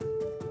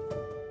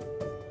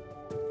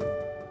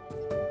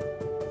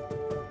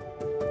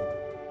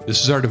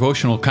This is our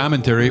devotional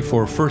commentary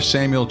for 1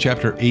 Samuel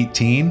chapter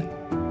 18.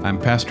 I'm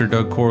Pastor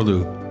Doug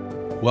Corlew.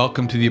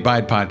 Welcome to the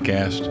Abide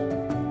Podcast,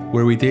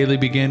 where we daily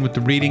begin with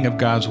the reading of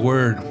God's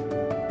Word.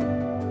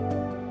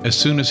 As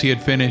soon as he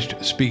had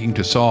finished speaking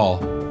to Saul,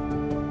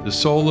 the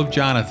soul of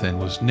Jonathan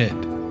was knit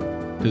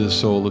to the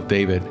soul of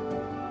David,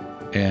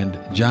 and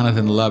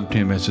Jonathan loved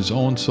him as his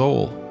own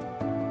soul.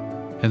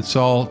 And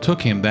Saul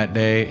took him that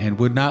day and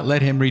would not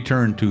let him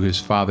return to his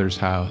father's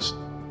house.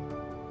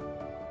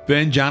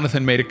 Then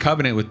Jonathan made a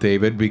covenant with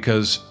David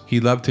because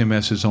he loved him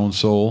as his own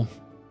soul.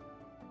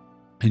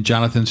 And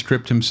Jonathan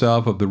stripped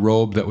himself of the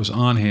robe that was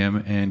on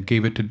him and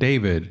gave it to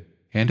David,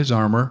 and his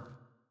armor,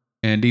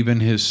 and even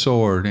his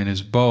sword, and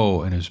his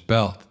bow, and his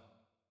belt.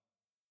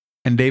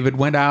 And David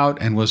went out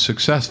and was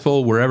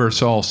successful wherever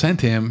Saul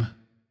sent him,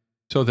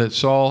 so that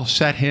Saul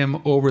set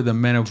him over the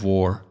men of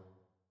war.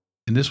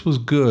 And this was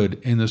good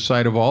in the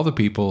sight of all the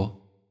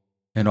people,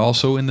 and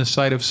also in the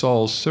sight of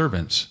Saul's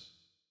servants.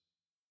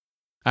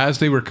 As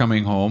they were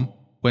coming home,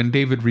 when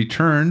David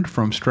returned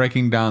from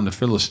striking down the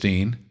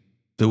Philistine,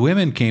 the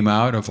women came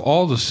out of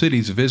all the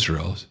cities of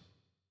Israel,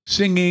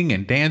 singing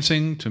and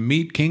dancing to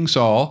meet King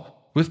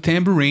Saul, with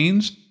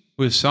tambourines,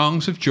 with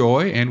songs of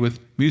joy, and with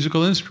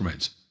musical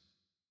instruments.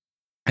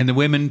 And the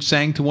women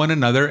sang to one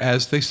another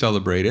as they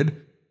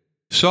celebrated,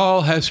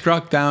 "Saul has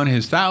struck down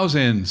his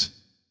thousands,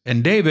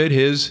 and David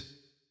his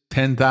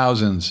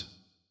 10,000s."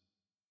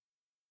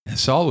 And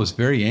Saul was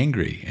very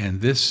angry,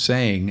 and this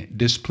saying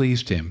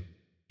displeased him.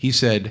 He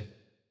said,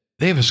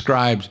 "They have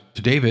ascribed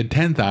to David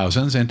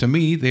 10,000s, and to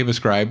me they have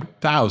ascribed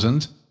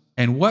thousands,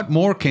 and what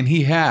more can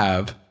he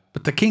have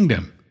but the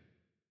kingdom?"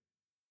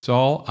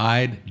 Saul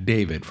eyed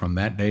David from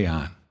that day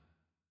on.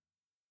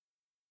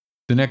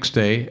 The next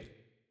day,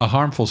 a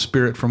harmful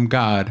spirit from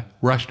God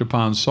rushed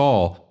upon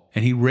Saul,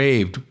 and he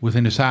raved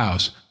within his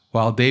house,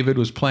 while David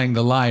was playing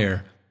the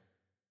lyre,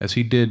 as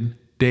he did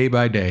day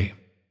by day.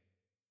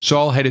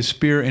 Saul had his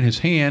spear in his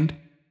hand.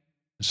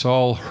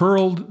 Saul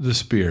hurled the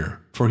spear,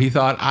 for he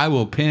thought, "I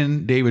will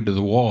pin David to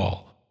the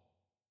wall."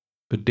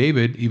 But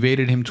David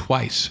evaded him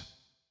twice.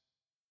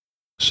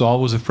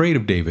 Saul was afraid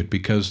of David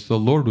because the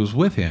Lord was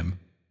with him,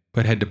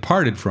 but had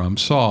departed from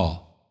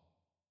Saul.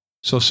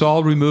 So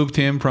Saul removed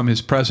him from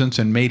his presence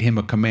and made him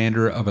a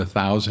commander of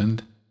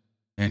 1,000.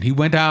 And he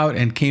went out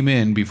and came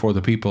in before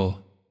the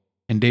people.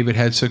 And David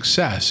had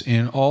success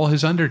in all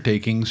his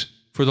undertakings,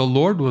 for the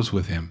Lord was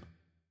with him.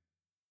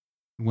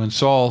 When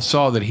Saul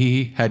saw that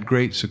he had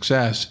great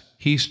success,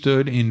 he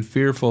stood in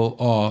fearful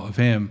awe of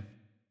him.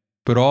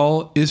 But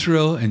all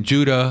Israel and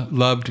Judah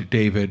loved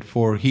David,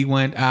 for he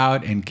went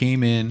out and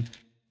came in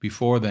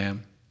before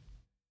them.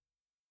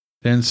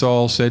 Then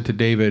Saul said to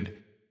David,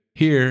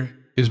 "Here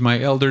is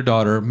my elder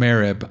daughter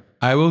Merab.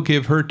 I will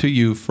give her to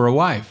you for a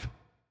wife.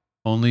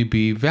 Only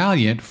be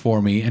valiant for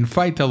me and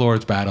fight the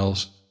Lord's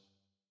battles."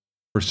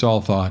 For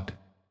Saul thought,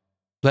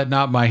 "Let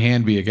not my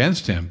hand be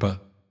against him,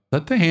 but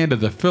let the hand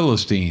of the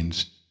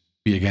Philistines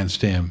be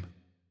against him."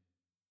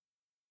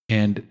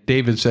 And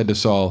David said to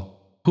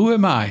Saul, "Who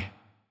am I?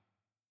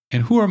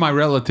 And who are my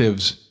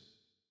relatives,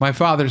 my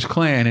father's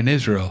clan in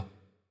Israel,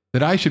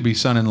 that I should be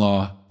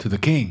son-in-law to the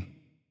king?"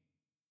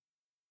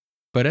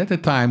 But at the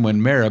time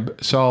when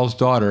Merab, Saul's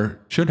daughter,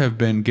 should have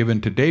been given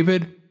to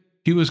David,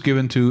 she was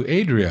given to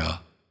Adriel,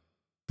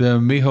 the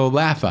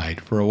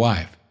Meholathite, for a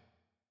wife.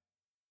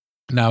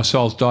 Now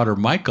Saul's daughter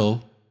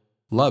Michal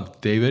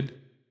loved David,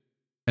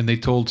 and they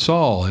told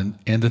Saul, and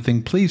the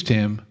thing pleased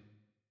him.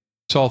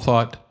 Saul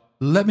thought,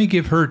 "Let me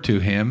give her to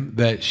him,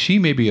 that she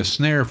may be a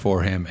snare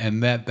for him,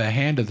 and that the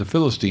hand of the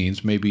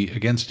Philistines may be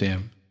against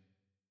him."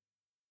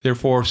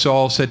 Therefore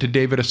Saul said to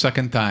David a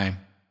second time,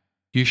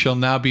 "You shall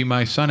now be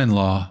my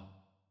son-in-law."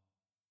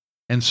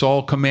 And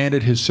Saul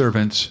commanded his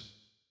servants,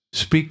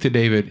 "Speak to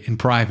David in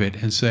private,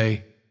 and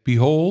say,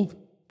 'Behold,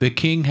 the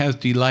king has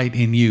delight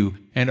in you,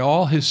 and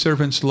all his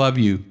servants love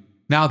you.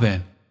 Now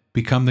then,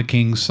 become the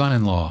king's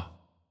son-in-law.'"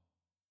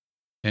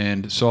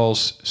 And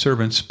Saul's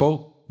servants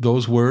spoke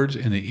those words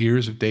in the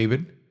ears of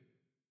David.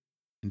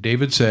 And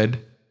David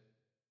said,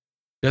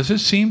 "Does it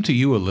seem to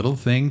you a little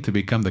thing to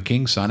become the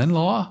king's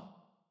son-in-law,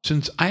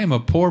 since I am a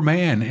poor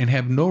man and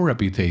have no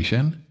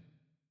reputation?"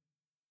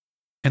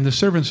 And the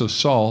servants of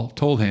Saul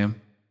told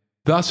him,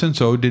 "Thus and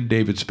so did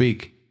David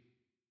speak."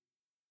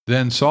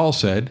 Then Saul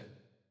said,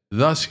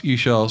 "Thus you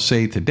shall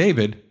say to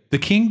David, 'The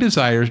king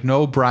desires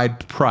no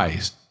bride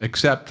price,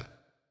 except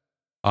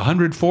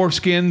 100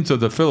 foreskins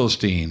of the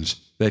Philistines,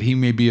 that he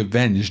may be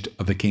avenged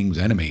of the king's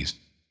enemies.'"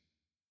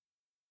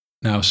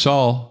 Now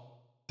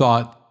Saul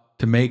thought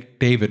to make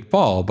David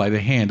fall by the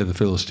hand of the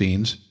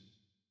Philistines.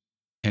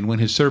 And when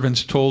his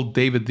servants told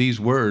David these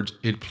words,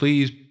 it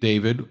pleased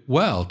David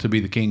well to be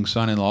the king's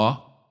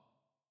son-in-law.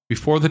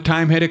 Before the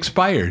time had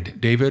expired,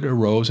 David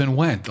arose and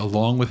went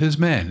along with his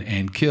men,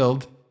 and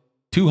killed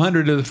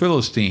 200 of the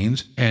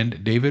Philistines,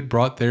 and David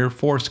brought their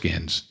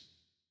foreskins,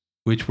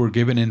 which were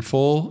given in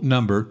full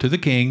number to the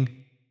king,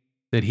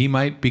 that he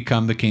might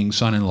become the king's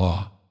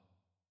son-in-law.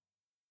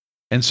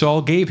 And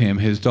Saul gave him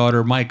his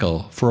daughter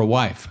Michal for a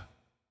wife.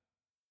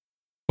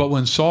 But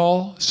when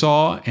Saul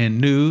saw and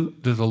knew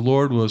that the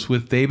Lord was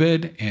with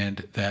David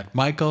and that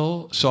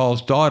Michal,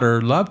 Saul's daughter,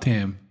 loved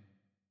him,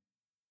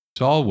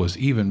 Saul was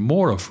even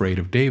more afraid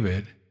of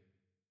David.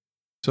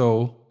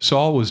 So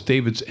Saul was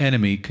David's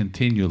enemy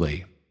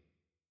continually.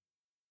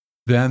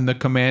 Then the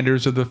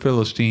commanders of the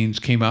Philistines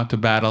came out to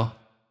battle,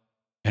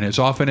 and as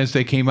often as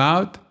they came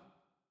out,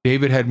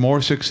 David had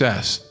more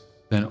success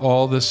than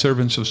all the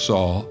servants of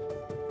Saul,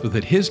 so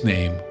that his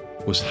name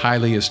was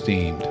highly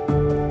esteemed.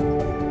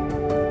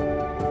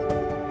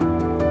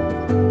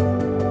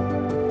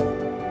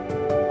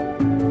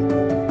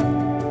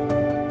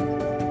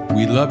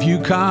 We love you,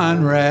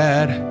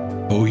 Conrad.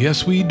 Oh,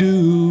 yes, we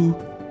do.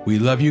 We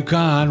love you,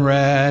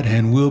 Conrad,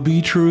 and we'll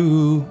be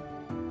true.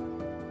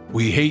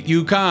 We hate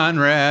you,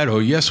 Conrad. Oh,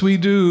 yes, we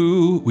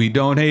do. We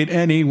don't hate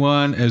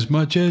anyone as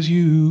much as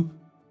you.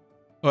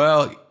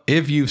 Well,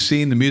 if you've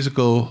seen the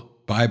musical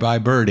Bye Bye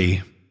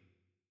Birdie,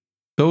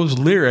 those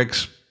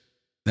lyrics,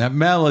 that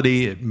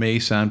melody, it may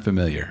sound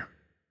familiar.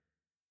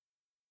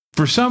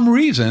 For some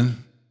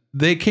reason,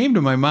 they came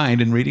to my mind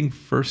in reading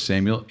 1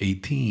 Samuel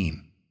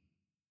 18.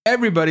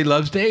 Everybody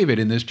loves David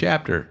in this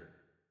chapter.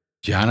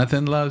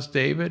 Jonathan loves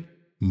David.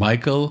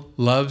 Michal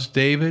loves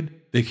David.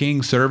 The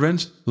king's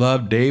servants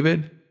love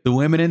David. The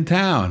women in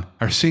town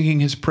are singing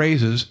his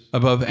praises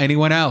above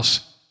anyone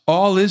else.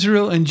 All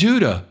Israel and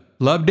Judah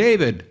love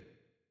David.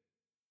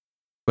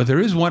 But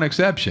there is one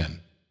exception.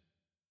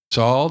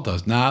 Saul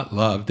does not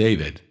love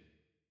David.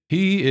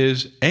 He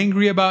is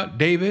angry about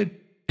David,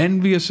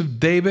 envious of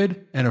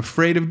David, and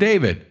afraid of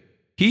David.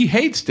 He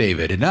hates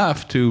David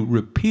enough to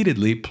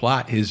repeatedly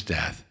plot his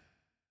death.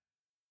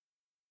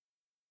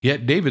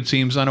 Yet David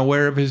seems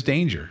unaware of his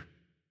danger.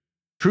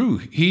 True,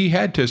 he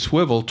had to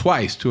swivel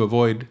twice to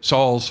avoid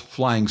Saul's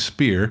flying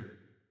spear.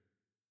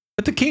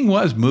 But the king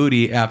was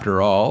moody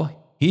after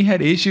all. He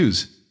had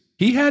issues.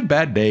 He had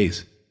bad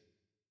days.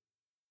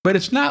 But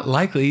it's not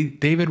likely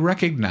David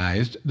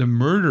recognized the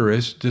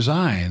murderous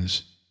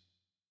designs,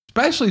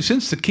 especially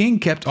since the king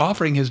kept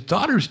offering his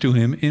daughters to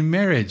him in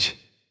marriage.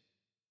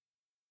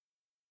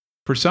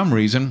 For some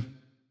reason,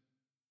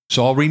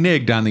 Saul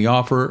reneged on the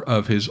offer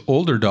of his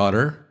older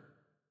daughter,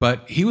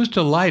 but he was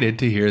delighted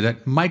to hear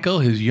that Michal,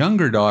 his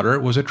younger daughter,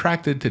 was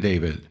attracted to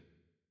David.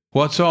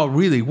 What Saul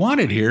really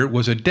wanted here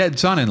was a dead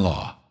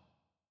son-in-law.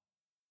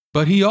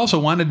 But he also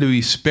wanted to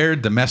be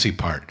spared the messy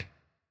part.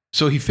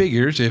 So he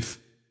figures if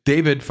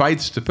David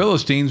fights the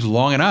Philistines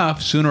long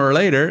enough, sooner or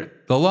later,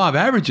 the law of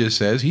averages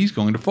says he's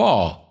going to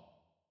fall.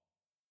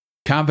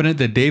 Confident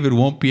that David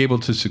won't be able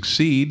to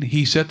succeed,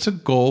 he sets a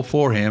goal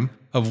for him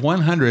of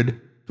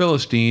 100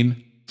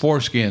 Philistine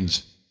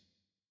foreskins.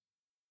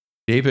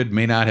 David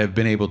may not have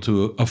been able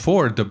to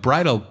afford the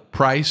bridal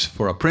price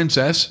for a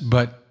princess,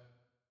 but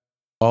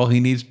all he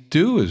needs to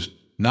do is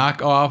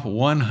knock off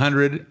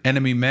 100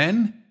 enemy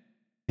men,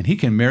 and he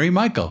can marry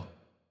Michal.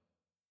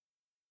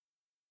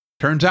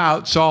 Turns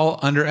out Saul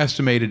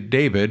underestimated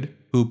David,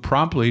 who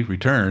promptly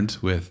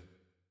returns with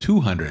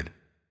 200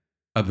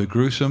 of the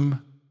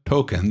gruesome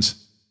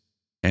tokens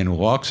and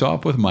walks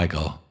off with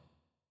Michal.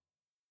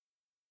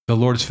 The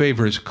Lord's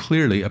favor is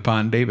clearly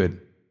upon David.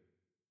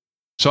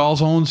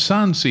 Saul's own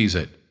son sees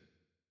it.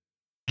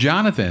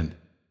 Jonathan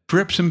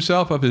strips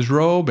himself of his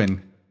robe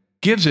and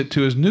gives it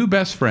to his new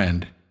best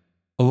friend,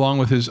 along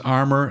with his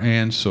armor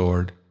and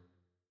sword.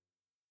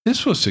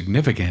 This was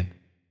significant.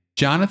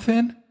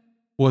 Jonathan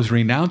was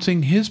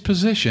renouncing his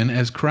position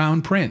as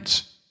crown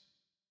prince,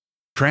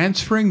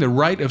 transferring the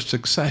right of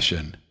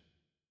succession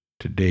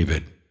to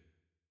David.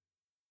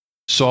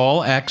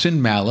 Saul acts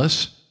in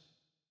malice,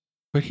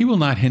 but he will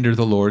not hinder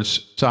the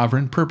Lord's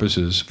sovereign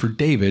purposes for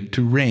David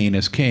to reign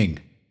as king.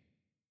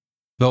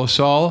 Though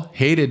Saul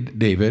hated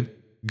David,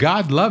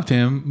 God loved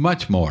him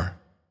much more.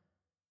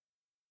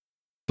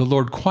 The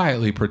Lord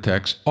quietly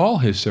protects all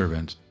his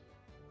servants,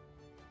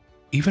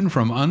 even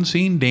from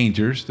unseen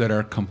dangers that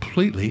are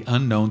completely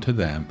unknown to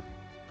them.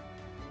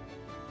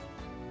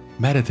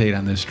 Meditate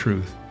on this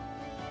truth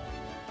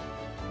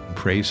and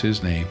praise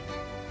his name.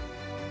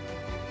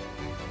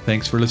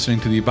 Thanks for listening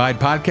to the Abide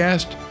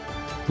Podcast.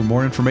 For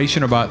more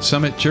information about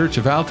Summit Church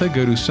of Alta,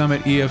 go to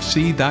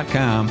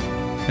summitefc.com,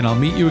 and I'll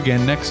meet you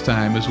again next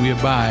time as we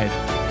abide,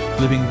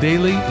 living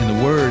daily in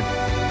the Word